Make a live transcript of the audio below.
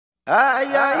Ay,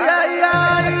 ay, ay,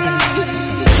 ay.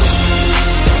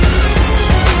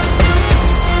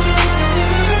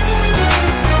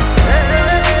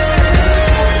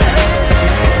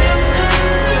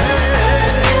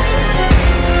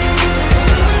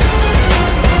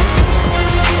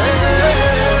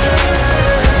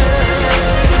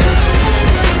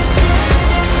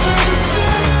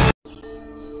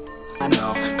 I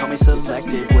know, call me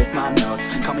selective with my notes,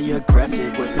 call me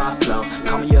aggressive with my flow,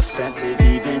 call me offensive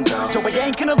even though Joe, I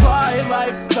ain't gonna lie,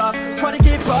 life's tough, try to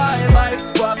get by,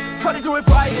 life's rough, try to do it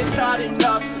right, it's not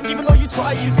enough, even though you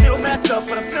try, you still mess up,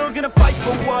 but I'm still gonna fight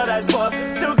for what I love,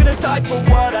 still gonna die for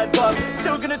what I love,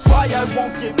 still gonna try, I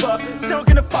won't give up, still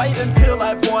gonna fight until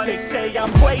I've won. They say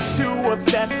I'm way too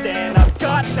obsessed and I've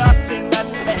got nothing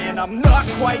left, and I'm not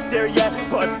quite there yet,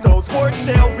 but those words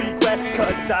they'll regret,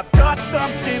 cause I've got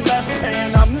something left,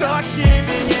 and I'm not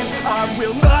giving in. I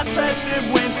will not let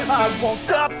them win. I won't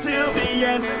stop till the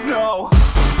end, no.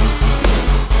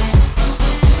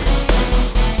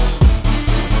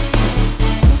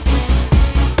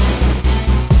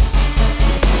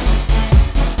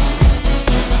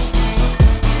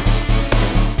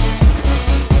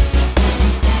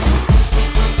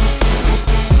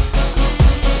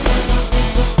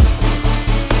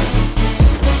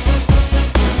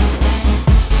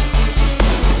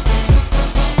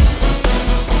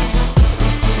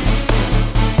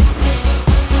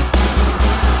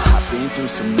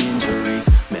 Some injuries,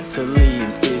 mentally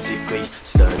and physically,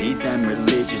 studied them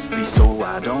religiously so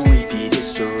I don't repeat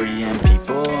history. And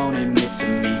people won't admit to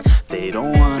me they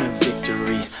don't want a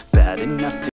victory, bad enough to